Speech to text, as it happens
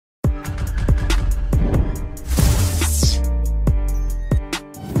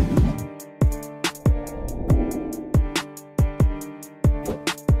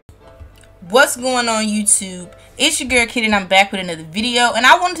What's going on YouTube? It's your girl Kidd and I'm back with another video, and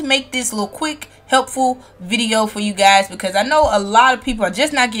I wanted to make this little quick helpful video for you guys because I know a lot of people are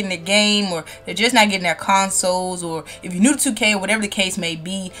just not getting their game, or they're just not getting their consoles, or if you're new to 2K or whatever the case may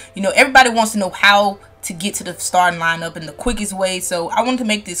be, you know, everybody wants to know how to get to the starting lineup in the quickest way. So I wanted to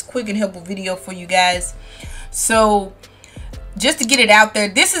make this quick and helpful video for you guys. So just to get it out there,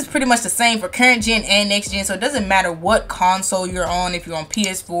 this is pretty much the same for current gen and next gen, so it doesn't matter what console you're on. If you're on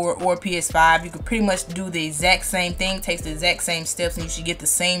PS4 or PS5, you can pretty much do the exact same thing, takes the exact same steps, and you should get the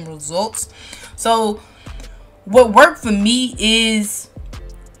same results. So what worked for me is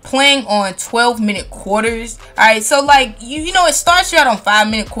playing on 12-minute quarters. Alright, so like you know, it starts you out on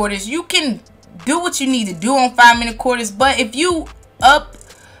 5-minute quarters. You can do what you need to do on 5-minute quarters, but if you up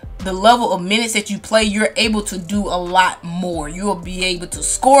the level of minutes that you play, you're able to do a lot more. You will be able to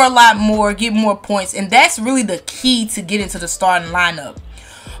score a lot more, get more points, and that's really the key to get into the starting lineup.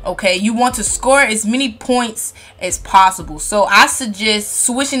 Okay, you want to score as many points as possible, so I suggest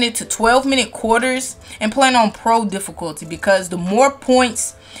switching it to 12-minute quarters and playing on pro difficulty, because the more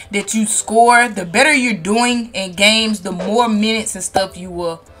points that you score, the better you're doing in games, the more minutes and stuff you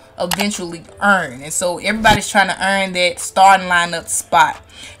will eventually earn. And so everybody's trying to earn that starting lineup spot.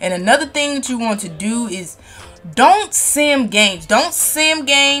 And another thing that you want to do is don't sim games. Don't sim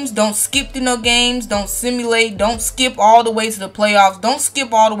games. Don't skip through no games. Don't simulate. Don't skip all the way to the playoffs. Don't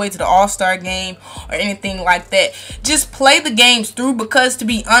skip all the way to the all-star game or anything like that. Just play the games through, because to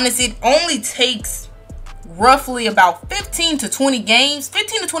be honest, it only takes roughly about 15 to 20 games,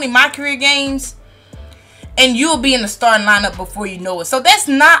 15 to 20 Mycareer games, and you'll be in the starting lineup before you know it. So that's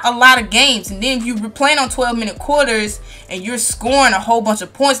not a lot of games. And then if you're playing on 12-minute quarters and you're scoring a whole bunch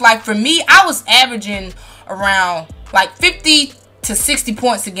of points, like for me, I was averaging around like 50 to 60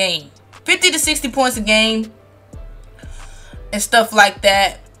 points a game. 50 to 60 points a game and stuff like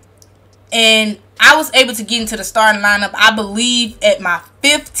that. And I was able to get into the starting lineup, I believe, at my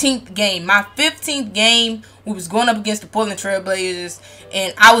 15th game. My 15th game, we was going up against the Portland Trail Blazers,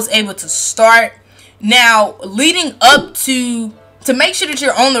 and I was able to start. Now, leading up to make sure that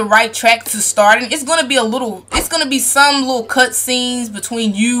you're on the right track to starting, it's gonna be some little cut scenes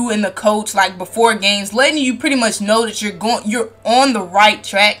between you and the coach, like before games, letting you pretty much know that you're on the right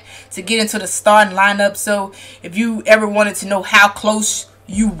track to get into the starting lineup. So if you ever wanted to know how close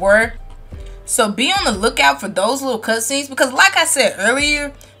you were, so be on the lookout for those little cutscenes, because like I said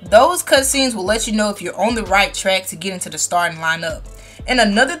earlier, those cutscenes will let you know if you're on the right track to get into the starting lineup. And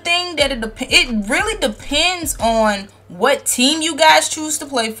another thing that it really depends on what team you guys choose to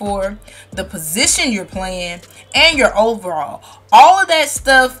play for, the position you're playing, and your overall. All of that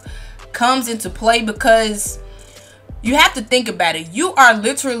stuff comes into play, because you have to think about it. You are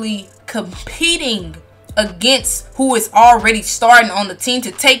literally competing against who is already starting on the team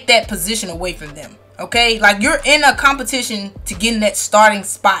to take that position away from them. Okay, like you're in a competition to get in that starting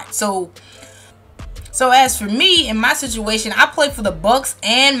spot. So as for me, in my situation, I play for the Bucks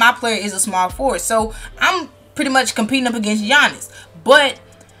and my player is a small forward. So I'm pretty much competing up against Giannis. But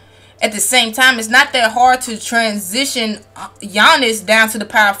at the same time, it's not that hard to transition Giannis down to the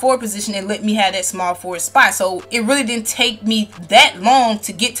power forward position and let me have that small forward spot. So it really didn't take me that long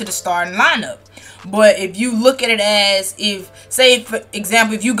to get to the starting lineup. But if you look at it as, say for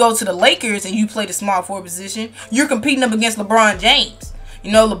example, if you go to the Lakers and you play the small forward position, you're competing up against LeBron James.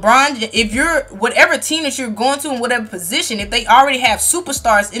 You know, LeBron, if you're, whatever team that you're going to in whatever position, if they already have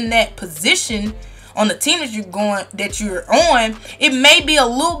superstars in that position on the team that you're on, it may be a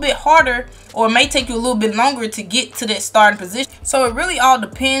little bit harder, or it may take you a little bit longer to get to that starting position. So it really all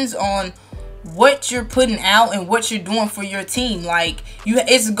depends on what you're putting out and what you're doing for your team. Like,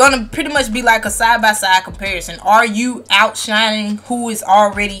 it's gonna pretty much be like a side-by-side comparison. Are you outshining who is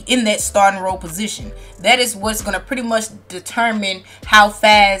already in that starting role position? That is what's gonna pretty much determine how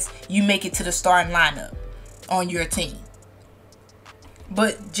fast you make it to the starting lineup on your team.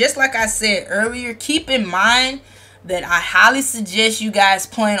 But just like I said earlier, keep in mind that I highly suggest you guys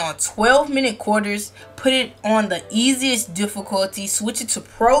playing on 12-minute quarters. Put it on the easiest difficulty, switch it to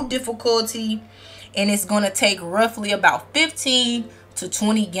pro difficulty, and it's going to take roughly about 15 to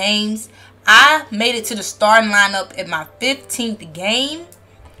 20 games. I made it to the starting lineup at my 15th game.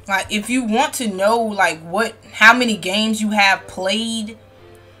 Like, if you want to know like how many games you have played,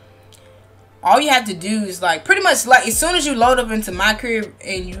 all you have to do is like pretty much like as soon as you load up into Mycareer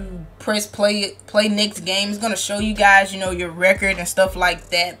and you press play next game, it's gonna show you guys, you know, your record and stuff like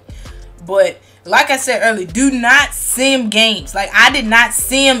that. But like I said earlier, do not sim games. Like, I did not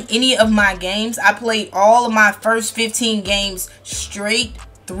sim any of my games. I played all of my first 15 games straight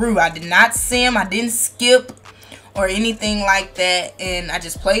through. I did not sim. I didn't skip or anything like that, and I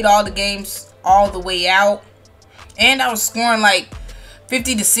just played all the games all the way out, and I was scoring like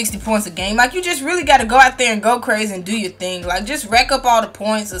 50 to 60 points a game. Like, you just really got to go out there and go crazy and do your thing. Like, just rack up all the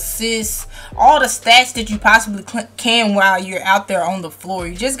points, assists, all the stats that you possibly can while you're out there on the floor.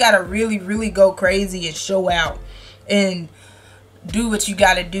 You just got to really go crazy and show out and do what you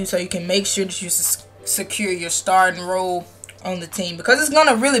got to do so you can make sure that you secure your starting role on the team, because it's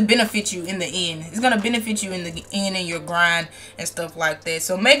gonna really benefit you in the end. It's gonna benefit you in the end in your grind and stuff like that.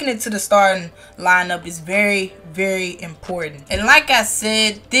 So making it to the starting lineup is very important. And like I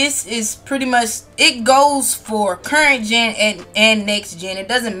said, this is pretty much, it goes for current gen and next gen. It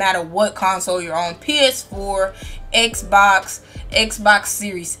doesn't matter what console you're on, PS4, Xbox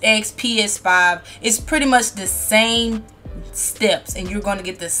Series X, PS5. It's pretty much the same steps, and you're going to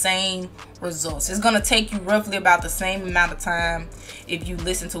get the same results. It's going to take you roughly about the same amount of time if you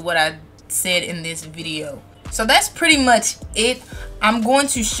listen to what I said in this video. So that's pretty much it. I'm going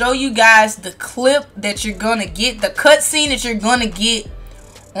to show you guys the clip that you're going to get, the cutscene that you're going to get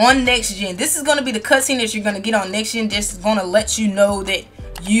on next gen. This is going to be the cutscene that you're going to get on next gen. Just going to let you know that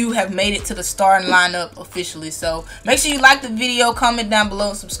you have made it to the starting lineup officially. So make sure you like the video, comment down below,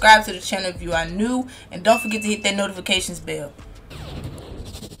 and subscribe to the channel if you are new, and don't forget to hit that notifications bell.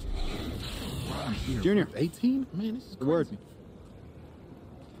 Junior, 18? Man, this is the word.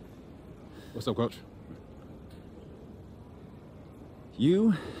 What's up, coach?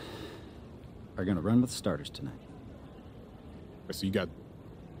 You are gonna run with starters tonight. So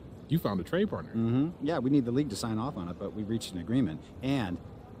you found a trade partner. Mm-hmm. Yeah, we need the league to sign off on it, but we reached an agreement, and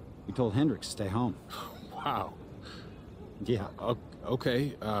we told Hendricks to stay home. Wow. Yeah.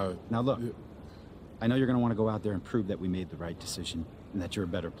 Okay. Now look, I know you're gonna want to go out there and prove that we made the right decision and that you're a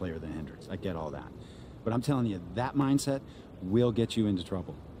better player than Hendricks. I get all that, but I'm telling you, that mindset will get you into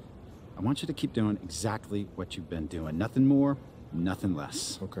trouble. I want you to keep doing exactly what you've been doing. Nothing more, nothing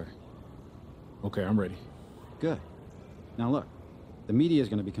less. Okay, I'm ready. Good. Now look, the media is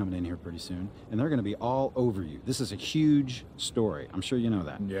going to be coming in here pretty soon, and they're going to be all over you. This is a huge story. I'm sure you know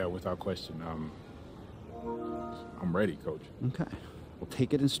that. Yeah, without question. I'm ready, coach. Okay. Well,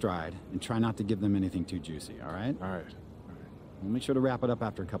 take it in stride and try not to give them anything too juicy, all right? All right. We'll make sure to wrap it up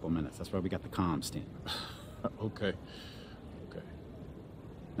after a couple minutes. That's why we got the comms team. Okay.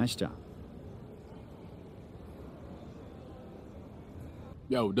 Nice job.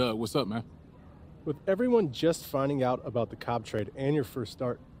 Yo, Doug, what's up, man? With everyone just finding out about the Cobb trade and your first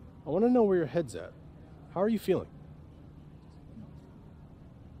start, I want to know where your head's at. How are you feeling?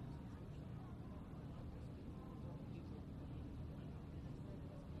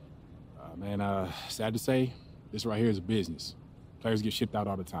 Man, sad to say, this right here is a business. Players get shipped out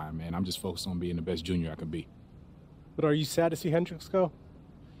all the time, man. I'm just focused on being the best junior I can be. But are you sad to see Hendricks go?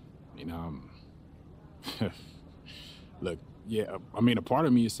 Look, yeah, I mean, a part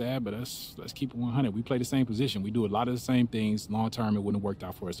of me is sad, but let's keep it 100. We play the same position. We do a lot of the same things. Long term, it wouldn't have worked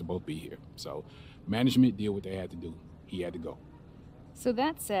out for us to both be here. So management did what they had to do. He had to go. So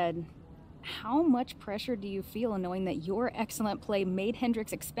that said, how much pressure do you feel in knowing that your excellent play made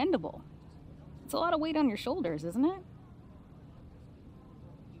Hendricks expendable? It's a lot of weight on your shoulders, isn't it?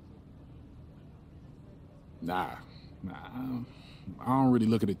 Nah, I don't really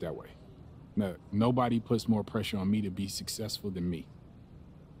look at it that way. No, nobody puts more pressure on me to be successful than me.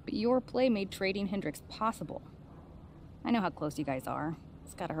 But your play made trading Hendricks possible. I know how close you guys are.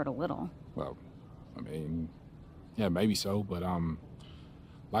 It's gotta hurt a little. Well, I mean, yeah, maybe so, but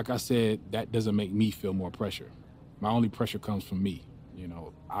like I said, that doesn't make me feel more pressure. My only pressure comes from me. You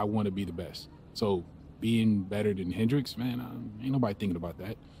know, I want to be the best. So being better than Hendricks, man, ain't nobody thinking about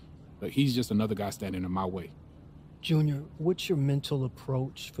that. But he's just another guy standing in my way. Junior, what's your mental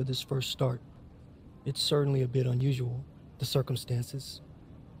approach for this first start? It's certainly a bit unusual, the circumstances.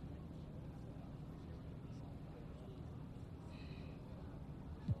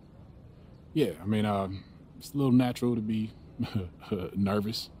 Yeah, I mean, it's a little natural to be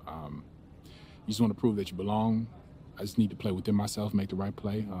nervous. You just want to prove that you belong. I just need to play within myself, make the right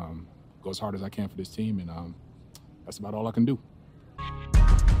play, go as hard as I can for this team, and that's about all I can do.